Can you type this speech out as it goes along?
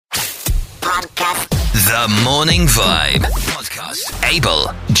Podcast. The Morning Vibe Podcast.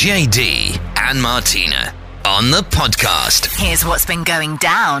 Abel, JD, and Martina on the podcast. Here's what's been going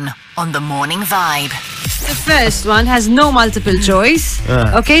down on The Morning Vibe. The first one has no multiple choice.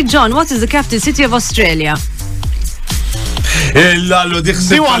 Okay, John, what is the capital city of Australia? Illallu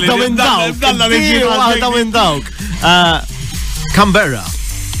diħsib. Di waħda minn dawk. Di waħda minn dawk. Canberra.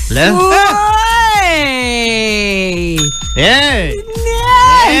 Le? Hey! Hey!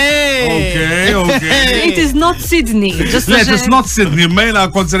 Okay. It is not Sydney. Just Let us not Sydney, mela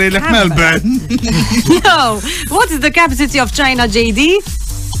konsiderlek Melbourne. No. What is the capital city of China, JD?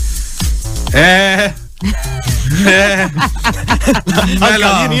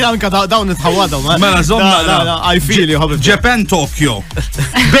 Jini anka dawn it-ħawada. Mela, zomna. I feel you, Hobbit. Japan, Tokyo.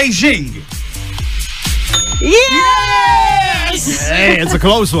 Beijing. Yes! Hey, it's a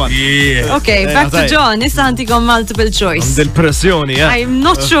close one. Yeah. Okay, back to John. Issa ħantikom multiple choice. Del-pressjoni, yeah. I'm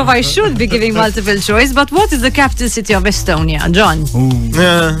not sure if I should be giving multiple choice, but what is the capital city of Estonia, John?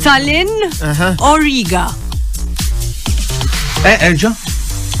 Tallinn or Riga? Erġa?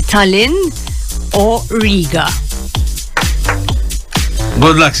 Tallinn or Riga?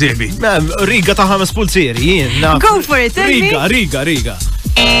 Good luck, Sebi. Riga ta' 5 pulsieri, jien. Go for it, tell me. Riga.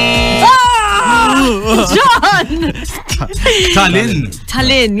 John!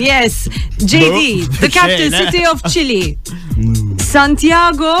 Tallinn, yes. JD, the capital city of Chile.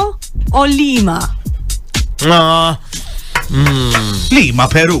 Santiago or Lima? Lima,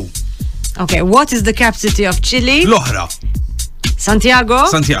 Peru. Okay, what is the capital city of Chile? L'oħra. Santiago?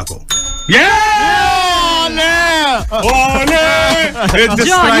 Yeah!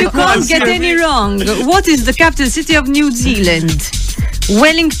 John, you can't get any wrong. What is the capital city of New Zealand?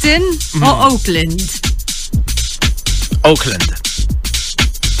 Wellington or Auckland? Auckland.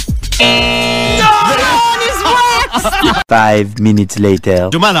 5 minutes later.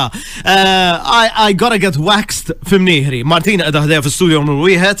 Ġumala, I gotta get waxed f'imnieħri. Martina qed ħdejja fis-studio numru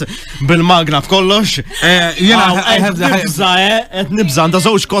 1 bil-magna f'kollox. I have nibża ta'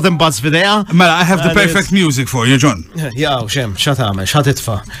 żewġ cotton buds f'idejha. Mela, I have the perfect music for you, John. Jaw, xem, xa tagħmel, xa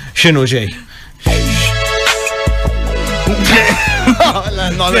titfa'. X'inhu ġej?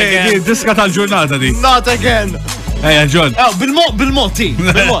 Diska tal-ġurnata di. Not again. Ejja, John. Bil-mod,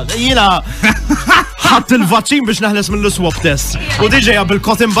 Jiena ħadd il-vaċċin biex naħles mill-swab test. U diġeja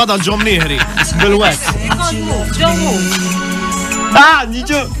bil-cotton bud għal ġom nieħri. Bil-wet. Don't move.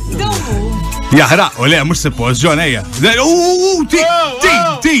 Niġu. Don't move. Jaħraq, u le, mux suppos, John, ejja.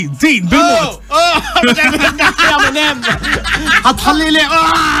 Tin, bil-mod. Ħatħalli li.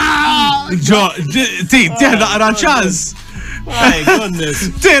 John, tiħda qara ċans. My goodness.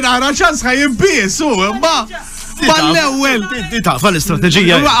 Tiħda qara ċans ħajibbies, ma. Ball-ewwel. Dita,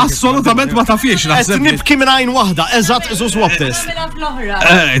 fal-istrateġija. Assolutament ma tafiex naħseb. Nibki minn għajn waħda, eżatt isu swab test.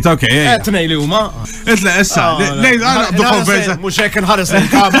 Okay. Tnej li huma. Itle, issa. Naqdu konverza. Mux hekk nħares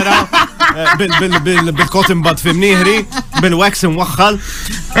il-kamera bil-cotton bud f'imnieħri, bil-wax imwaħħal.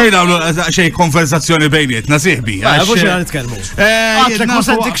 Ejna għamlu xej konverzazzjoni bejnietna, siħbi. Mux jena nitkellmu. Għatlek ma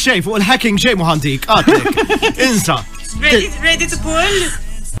sentik xej fuq il-hacking xej muħantik. Għatlek. Insa. Ready to pull?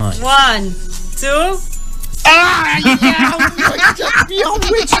 1, 2.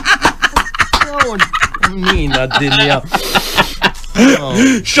 Nina d-dinja.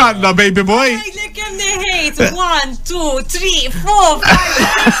 Xanna, baby boy. Look at the hate. 1, 2, 3, 4,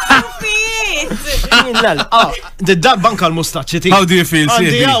 5, 6, 7. Banka l-mustaċċi. How do you feel,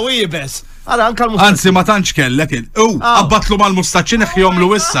 Għandi Sibi? għaw jibes. Anka l-mustaċċi. Anzi, ma tantx kellek. Abbatlu mal-mustaċċi neħjom l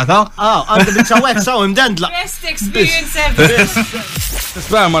wissa, ta? Għandi bieċa wax għaw imdendla. Best experience ever.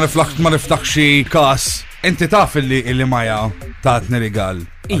 Spera ma niftaħ xi kas. Inti taf illi Maja tatni rigal.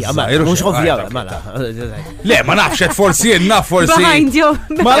 Ija, mux ovvja, mela. Le, ma nafx, forsi naf, forsi. Behind you.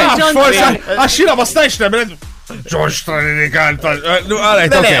 Ma nafx, forsi. Għaxina ma stajx nemmen. George Tranigal.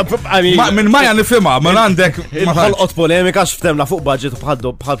 Min Maja nifima, man għandek. Ħolqot polemika x'ftemna fuq budget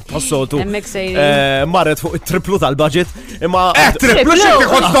bħal-soltu. Marret fuq il-triplu tal-budget. Triplu xek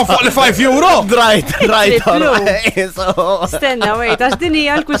kont fuq li 5 euro. Right. Stenna, wait, għax din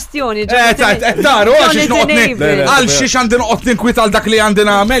hija l-kwistjoni. Daru, għal xiex għandi noqgħod ninkwit għal dak li għandi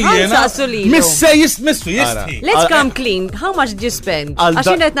nagħmel jiena. Misse jistmissu, jisti. Let's come clean. How much did you spend?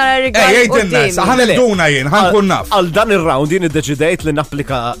 Għaxin qed nara rigal. Ejjejtinna, ħan duna jien, ħan kun naf. Għal dan il-round jien iddeċidejt li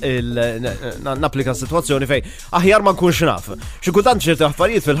napplika situazzjoni fej aħjar ma nkunx naf. Xi kultant ċerti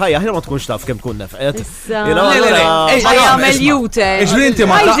affarijiet fil-ħajja aħjar ma tkunx taf kemm tkun nefqet. Għamel jute. Iġbrinti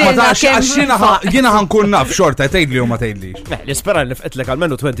ma tax għax jiena ħankun naf xorta tgħidli u ma tgħidlix. Nispera nefqetlek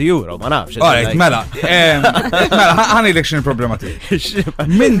almenu 20 euro, ma nafx. Mela, ħanilek x'in il-problema tiegħi.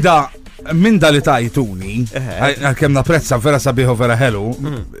 Min da Min dali tajtuni, kemm napprezza vera sabiħu vera ħelu,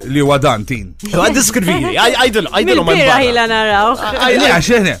 li huwa dan tin. Għaddiskrivili, għajdilhom minn Mira ħila naraw.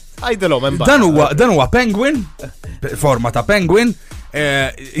 Dan huwa penguin, forma ta' penguin,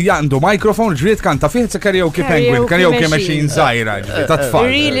 jandu mikrofon ġviet kanta fih karaoke penguin, karaoke machine zaħira ġviet ta' tfal.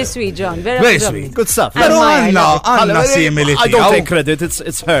 Really sweet, John. Very sweet. Good stuff. Pero għanna simili I don't take tijaw. credit,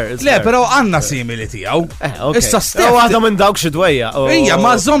 it's her. Le, pero għanna simili tijaw. Issa Steph. Għadha minn dawk xidwejja. Ija,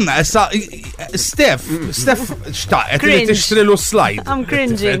 ma zomna, issa Steph xtaqet li tixtrilu slide. I'm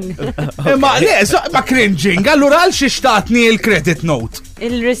cringing. Ma le, ma cringing, allura għal xi xtaqtni il-credit note.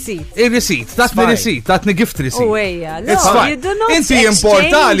 Il-receipt. Il-receipt, tatni receipt, tatni gift receipt. Oh, yeah. No, It's fine. you do not Inti exchange.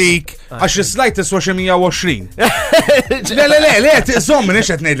 importalik għax is-slajt tiswa xi 120. Le, tiqżomm minix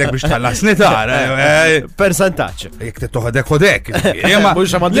qed ngħidlek biex tħallasni tara. Percentaċ. Jek titoħodek hodek. Jiena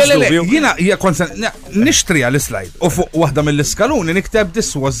nixtri għal-slide u fuq waħda mill-iskaluni nikteb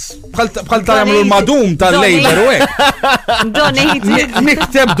this was bħal tagħmlu l-madum tal-Labor u hekk. Donated.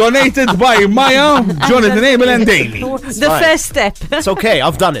 Nikteb donated by Maya, Jonathan Abel and Amy. The first step. It's okay,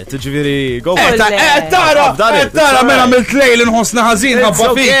 I've done it. Ġifieri, go for it. Tara mela mill-tlejl inħossna ħażin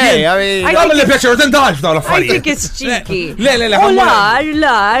ħabba fik. Għamil li pjaċer, tindaħx f'dawn I l-affarijiet. think it's cheeky. Le, U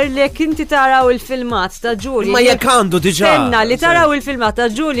lar, lek inti taraw il-filmat ta' Julian. Ma jekk għandu diġà. Senna li taraw il-filmat ta'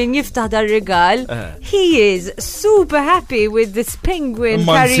 Julian jiftaħ dar rigal. He is super happy with this penguin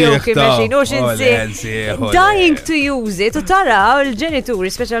karaoke machine. U xinsi, dying to use it. U taraw il-ġenituri,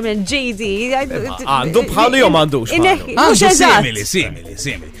 specialment JD. Għandu bħalu jom għandux. Simili.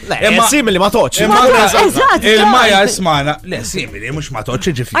 Simili ma toċ. Il-Maja ismana, le, simili, mux ma toċ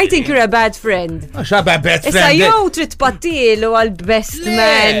ġifiri. I think you're a bad friend. Xaba bad Issa friend. jow trid pattilu għal-best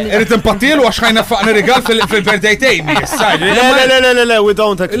man. Irrit impattilu għax ħajna faqni rigal fil-birthday tejmi. Le, we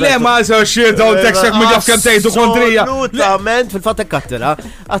don't expect. Le, ma so shit, don't expect me ġaf kem tejdu kontrija. Absolutament, fil-fatek kattila.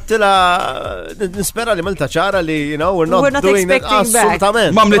 Għattila, nispera li milta ċara li, you know, we're not doing it.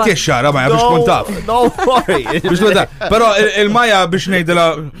 Assolutament. Mam li tiexxara, Maja, biex kuntaf. No worry. Pero il-Maja biex nejdila,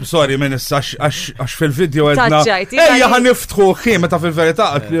 sorry, minn issa, għax fil-video għedna. Ejja ħan niftħu xie, meta fil-verita,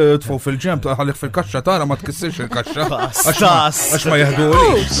 tfu fil-ġem, ħallik fil-kaxxa tara, ma tkissirx il-kaxxa. Għax ma jahdu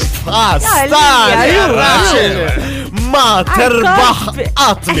li. Ma terbaħ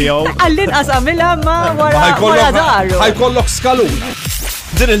għatmijaw. Għallin qasamila ma wara daru. Ħajkollok skalun.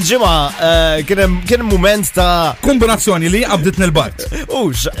 Din il-ġimgħa kien moment ta' kombinazzjoni li qabdet nil-bart.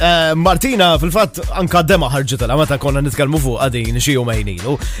 Ux, Martina fil-fatt anka dema ħarġitela meta konna nitkellmu fuq għadin xi jumejn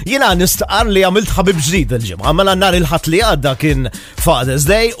ilu. Jiena nistaqar li għamilt ħabib ġdid il-ġimgħa, mela nhar il-ħadd li għadda kien Father's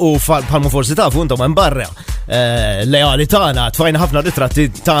Day u bħalma forsi tafu intom hemm barra. Leali tagħna tfajna ħafna ritratti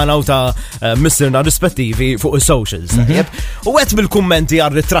tagħna u ta' missirna rispettivi fuq is-socials. U għet bil-kummenti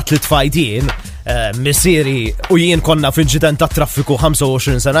għar-ritratt li tfajt jien missieri u jien konna f'inċident ta' traffiku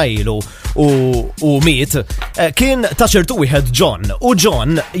 25 sena ilu u miet, kien ta' ċertu wieħed John, u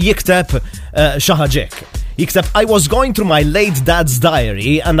John jikteb xi ħaġek. Jikteb, I was going through my late dad's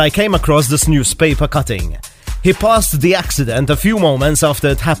diary and I came across this newspaper cutting. He passed the accident a few moments after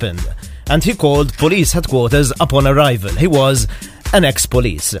it happened and he called police headquarters upon arrival. He was an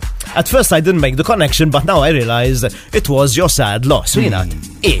ex-police. At first I didn't make the connection, but now I realized it was your sad loss. You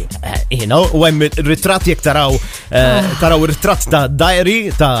know, when ritratt jek taraw ritratt ta'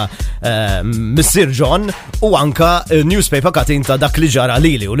 diary ta' Mr. John u anka newspaper cutting ta' dak li ġara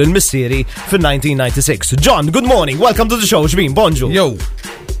lili u l-missieri fil-1996. John, good morning, welcome to the show, xbin, bonġu. Yo.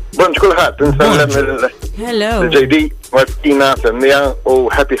 Bonġu kulħadd, Hello. JD, Martina, Femmija u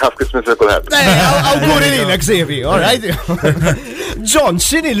happy half Christmas li kulħadd. Awguri lilek, Xavi, all right? John,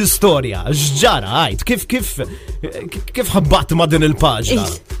 x'inhi l-istorja? X'ġara għajt? Kif ħabbat ma' din il-paġna?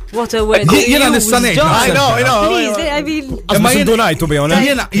 What a word. Jiena nista' ngħid. I know. Please, I mean. Għazma sindunajtu bejona.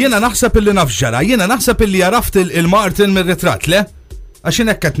 Jiena naħseb illi naf ġara, jiena naħseb illi jaraft il-Martin mir-ritratt, le? Għax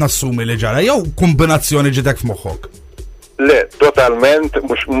inek qed nassumi li ġara, jew kombinazzjoni ġidek f'moħħok. Le, totalment,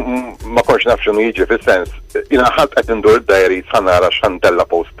 ma konx naf x'inhu jiġi fis-sens. Jiena ħadd qed indur id-diary sanara x'ħandella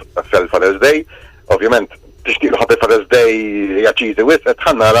post fil-Father's Day. Ovvjament, tixtieq Happy Father's Day hija cheesy wisq qed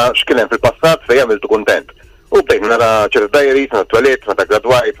ħannara x'kien hemm fil-passat fejn għamiltu kuntent. U bdejt nara ċerti diaries, meta twelid, meta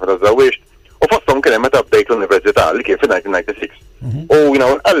gradwajt, meta żawwixt, u fosthom kien hemm meta bdejt l-università li kien fil-1996. U jiena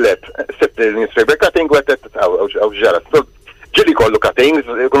qallet sibt il-newspaper cutting u qed għaw ġara. Ġili kollu cuttings,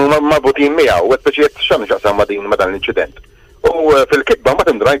 kunu marbutin miegħu, u speċi qed x'għamlu x'aqsam ma' dan l-inċident. U fil-kitba ma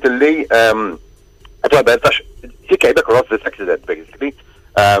tindrajt illi għatwabel tax he came across this accident basically.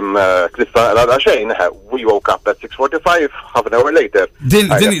 Krista għal xejn, we woke up at 6:45, half an hour later. Din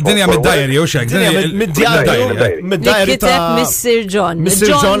hija mid-diary u xek. Mid-diary ta' Mr. John.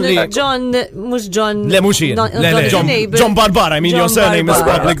 John, mux John. Le mux jien. John Barbara, I mean your surname is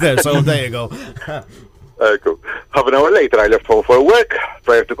public there, so there you go. Half an hour later, I left home for work.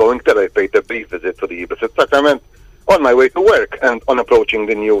 Prior to going there, I paid a brief visit to the Blessed Sacrament. On my way to work and on approaching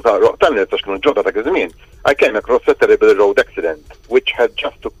the new tunnel, I came across a terrible road accident, which had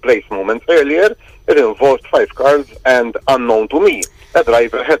just took place moments earlier. It involved 5 cars and, unknown to me, a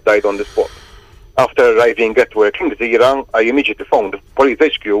driver had died on the spot. After arriving at work in Gżira, I immediately phoned the police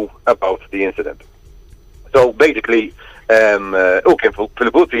HQ about the incident. So basically, u kien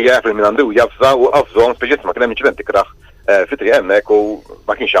fil-pulizija fil-min għandu jafza u għafżon speċiet ma kien hemm inċidenti kraħ fitri hemmhekk u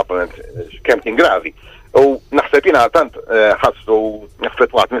ma kienx apparent kemm kien gravi. U naħseb jiena tant ħassu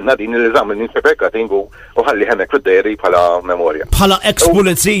affettwat minna din l-eżam l-inspekkating u ħalli hemmhekk fid-dejri bħala memorja. Bħala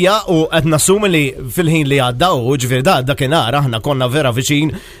ex-pulizija u qed nassumi li fil-ħin li għadda u ġifier dakinhar aħna konna vera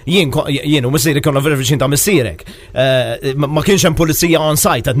viċin jien u missieri konna vera viċin ta' missierek. Ma kienx hemm pulizija on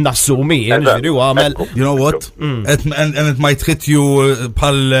site qed nassumi ġifieri u għamel. You know what? And it might hit you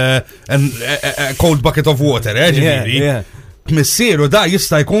bħal a cold bucket of water, ġifieri. Missieru da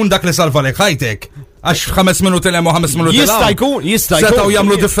jista' jkun dak li salva lek ħajtek. Għax 5 minuti l-emu 5 minuti l-għaw. Jista' jkun. Setaw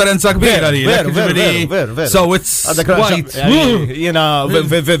jamlu differenza kbira li. Ver. So it's quite,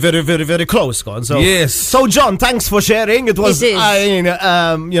 very close. So, yes. So John, thanks for sharing. It was, I've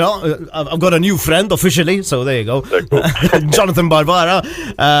got a new friend officially, so there you go. Jonathan Barbara.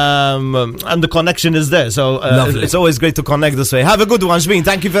 And the connection is there. So it's always great to connect this way. Have a good one, Shbin.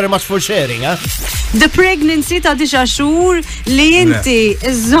 Thank you very much for sharing. The pregnancy ta' 9 xhur li inti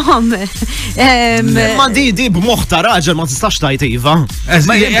żomm. Ma di b'moħta raġel ma tistax tajt iva.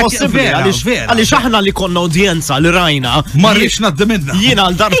 Ma impossibbli għaliex aħna li konna udjenza li rajna. Ma rridx naddi minna. Jiena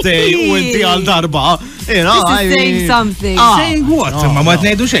għal darbtej u inti għal darba. Saying something. Saying what? Ma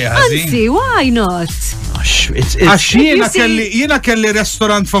tnejdu xejn ħażin. Anzi, why not? Għax jiena kelli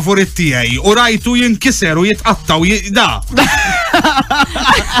restorant favorit tiegħi u rajtu jinkiser u jitqattaw da.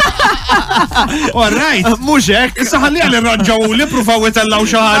 All right. Mhux hekk. Issa ħalli għal irranġaw li pruvaw itellaw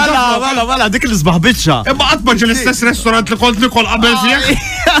xi ħaġa. Mela dik l-isbaħ biċċa. Imma qatt ma l-istess restorant li kont nikol qabel fih.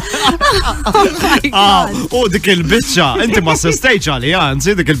 U dik il-biċċa, inti ma sestejġ għali,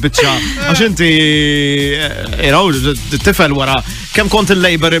 anzi dik il-biċċa. Għax inti, tifel wara, kemm kont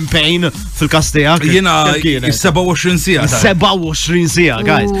il-labor in pain fil-kastijak? Jiena 27 sija. 27 sija,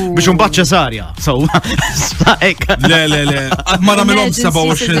 guys. Biex unbat ċesarja. So, Le. Għad ma namilom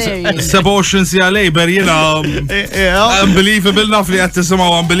 27 sija labor, jiena unbelievable naf li għad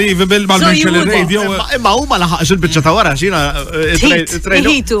tisimaw unbelievable mal-biex il-radio. Imma huma laħaqx il-biċċa ta' wara xina.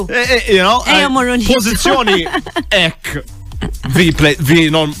 Hitu. Pozizjoni ek. Vi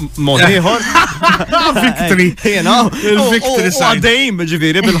non moniħor. Victory. Il-victory side. Għaddejn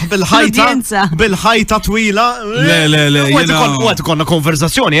ġiviri bil-ħajta twila. Le. Għat konna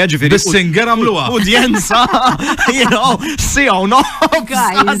konversazzjoni, ġiviri. Bis-singer għamluwa. Udjenza. Sijaw no.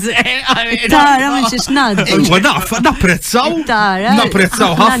 Guys. Tara minn xiex naddi. Napprezzaw.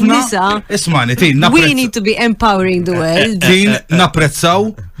 Napprezzaw ħafna. Ismani, tin, napprezzaw. We need to be empowering the world. Tin, napprezzaw.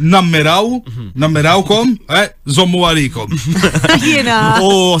 Nammirawkom, zommu għalikom. Jena.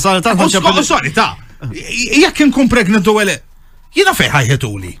 Sorry, ta' jekk nkun pregnant u għele, jena fej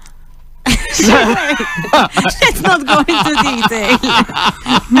ħajħetuli. Let's not go into detail.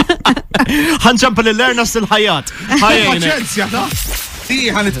 ħanċampel il-lernas il-ħajat. Paċenzja, ta' ti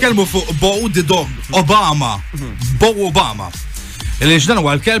ħanitkelmu fuq Bo the Dog, Obama. Bo Obama. Il-ġdan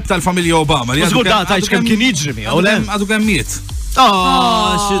huwa l-kelb tal-familja Obama. Użgur da' tajċ kem kien jiġrimi, għadu kemmiet.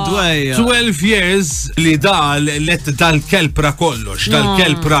 xidwejja. 12 years li let dal-kelb ra kollox,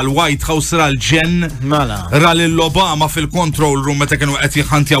 dal-kelb ra l-White House ra l-ġen, ra l-Obama fil-control room meta kienu qed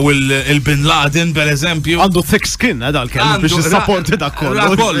jħantjaw il-Bin Laden per eżempju. Għandu thick skin dal-kelb biex jissapporti dak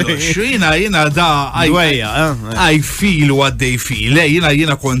kollox. Jina da I feel what they feel.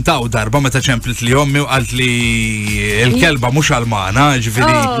 Jina kontaw darba meta ċemplit li ommi u għalt li il-kelba mux għalmana,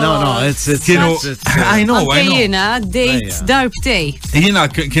 ġifiri. No, it's I know. Jina date darbtej. Jina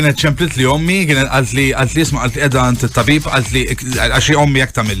kienet ċemplit li ommi, kienet għalt li isma għalt li edha għant tabib, għalt li għaxi ommi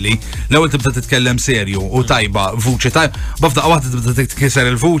jak tamilli. L-ewel tibda titkellem serju u tajba, vuċi tajba, bafda għawat tibda tikkiser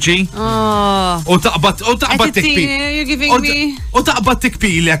il-vuċi. U taqbad tikpi. U taqbad tikpi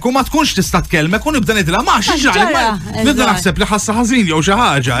l-ek, u ma tkunx tista tkellmek, u nibda nidla, ma xieġali, nibda naħseb li ħassa ħazin jew xi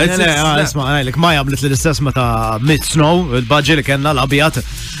ħaġa. Isma' għajlek, ma jablet li l-istess meta mid snow, il-budget li kena l-abjat,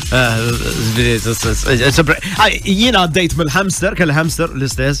 Jiena għaddejt mill-hamster, kelli hamster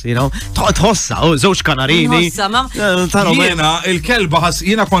l-istess, tħossa, żewġ kanarini. Jiena il-kelba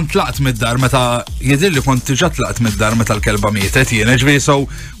jiena kont tlaqt mid-dar meta jidilli kont tiġa tlaqt mid-dar meta l-kelba mietet jiena ġifieri so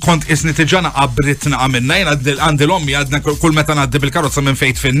kont isni tiġa naqabrit naqamilna jiena għandi l-ommi għadna kull meta ngħaddi bil-karozza minn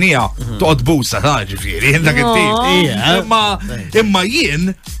fejt fin-nija toqgħod busa ġifieri dak it-tip. Imma jien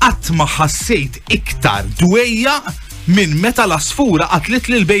qatt ma ħassejt iktar dwejja minn meta l-asfura qatlet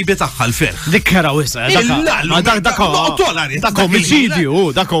lil baby tagħha l-ferħ. Dik kera wisa. Dak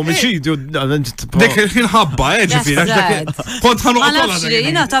omicidju. Dik inħabba, ġifieri. Kont ħanoqgħod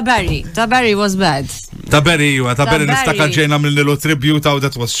jiena ta' Barry was bad. Ta' Barry niftakar ġejna mill-lilu tribute u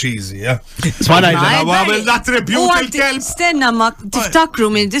that was cheesy, Smana għamilna tribute il-kelb. Stenna ma tiftakru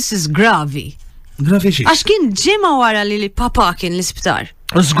minn this is gravi. Gravi xi. Għax kien ġimgħa wara li papa kien l-isptar.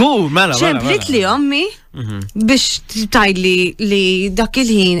 Żgur, mela. ċemplit li ommi biex tajli li dak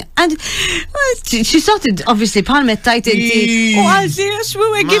il-ħin. And she started, obviously, palmet tajt inti. U għalti, we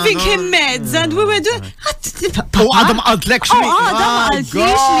were giving him meds and we were doing. U għadam għadlek xli. Għadam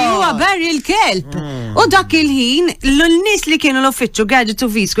għaltix li huwa Barry il-kelb. U dak il-ħin, l-nis li kienu l-uffiċu għadġu tu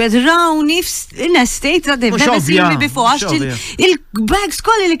visku, għed rawni f-nestate, they've never seen me before. Il-bags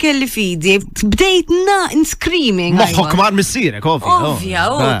kolli li kelli fidi, bdejt screaming. Moħħok mar missirek, ovvja,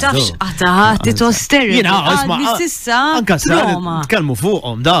 tafx għataħat, it was terrible. Anka s-sar, tkelmu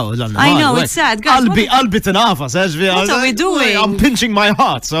fuqom daw. I know, it's sad. Qalbi t-nafas, What are we doing? I'm pinching my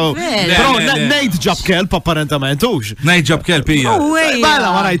heart, so. Bro, nejt ġab kelb, apparentement, ux. Nejt ġab kelb, ija.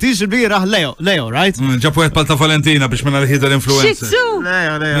 Bala, ma rajtix il-bira, Leo, right? Ġab u palta Valentina biex minna l-ħidu l-influencer.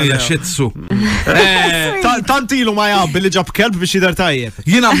 Leo. Shitsu. Tantilu ma jabbi li ġab kelb biex jider tajjeb.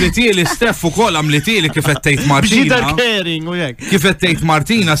 Jien għamlitieli, Steff u kol għamlitieli kifettejt Martina. Biex jider caring, u jek. Kifettejt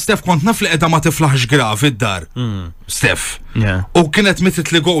Martina, Steff kont naf li edha ma tiflaħx graf id-dar. Steff. U kienet mitit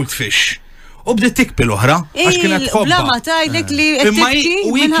li goldfish. U bdiet tikpi l-oħra, għax kienet ħobba. Bla ma tajdek li tikpi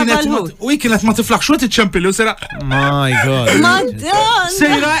minħabba l-ħut. U kienet ma tiflaħx, u t-ċempilli u sera. My God.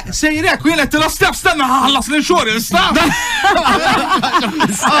 Madonna. Sejrek, u jenet tila Steff, stanna ħallas l-inxuri,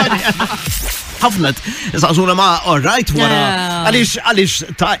 ħafnet, saqsuna ma, all right, wara, għalix,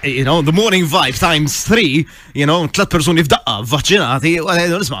 the morning vibe times 3, tlat personi f'daqqa, vaċċinati,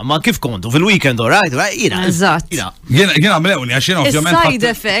 nisma, ma kif kontu, fil-weekend, all right, jina. Eżatt. Jina mlewni, għax jina ovvjament. Side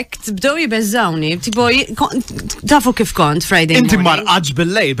effect, bdow jibeżawni, tipo, tafu kif kont Friday morning. Inti marqaġ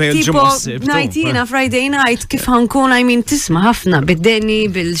bil-lej, bej il-ġimossib. Najtina Friday night, kif ħankun, tisma ħafna, bid-deni,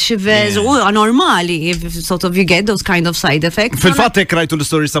 bil-xivez, u normali, sort of you get those kind of side effects. Fil-fatek rajtu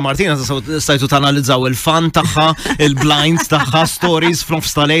l-stories ta' Martina, stajtu tanalizzaw il-fan taħħa, il-blinds taħħa, stories from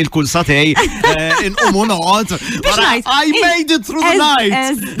stalej, kull satej, in-umu noqot. I made it through the night.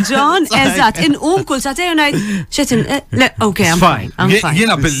 John, eżat, in-um kull satej u najt, xetin, ok, I'm fine.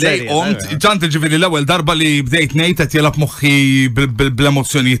 Jena bil-lej, ġant ġiviri l-ewel darba li bdejt nejt għet jelab moħħi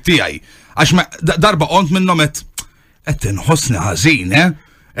bil-emozjonijiet tijaj. Għax darba ont minnom għet nħosni ħazin,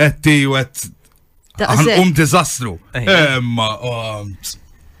 għet dizastru.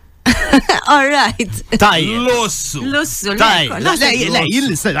 All right. Taj. Lussu. Taj.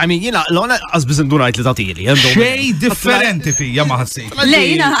 Jina, l-għona għazbiz ndunajt li tatili. Xej differenti fija maħassi. Le,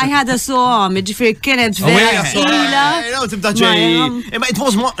 jina, I had a song, ġifiri kienet vera ila. It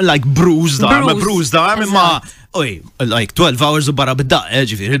was more like bruised arm, ma. Oj, like 12 hours u barra bid-daq,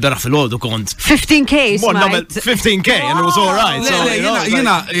 ġifiri, il-beraħ fil-ħodu kont. 15K, smajt. 15K, and it was all right.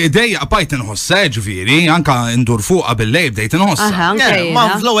 Jina, dejja bajt nħossa, ġifiri, anka ndur fuqa bil-lej bdejt nħossa. Ma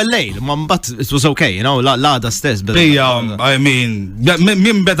flow il-lejl, ma mbatt, it was okay, la stess. Bija, I mean,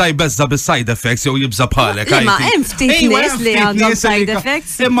 min beda jbezza bil-side effects, jow jibza bħalek. Imma, ftit nies li għandhom side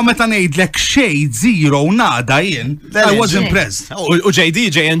effects. Imma meta nejdlek xej, zero, nada, jien, I was impressed. U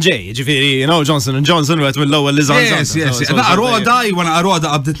JD, J&J, ġifiri, Johnson & Johnson, u għet mill-lowel Yes. Naqroda, jwa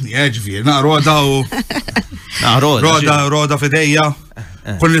naqroda qabditni, ġvir, naqroda u. Roda fidejja.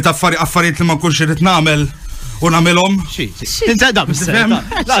 Kulli affarijiet li ma kunx irid namel u namilhom. Inta da bisem.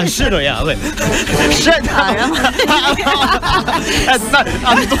 La, xinu ja,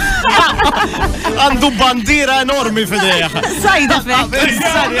 għandu bandira enormi fidejja. Side effect.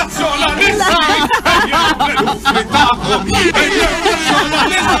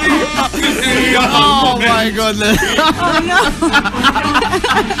 Oh my goodness.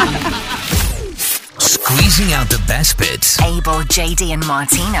 Squeezing out the best bits. Abel, JD and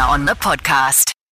Martina on the podcast.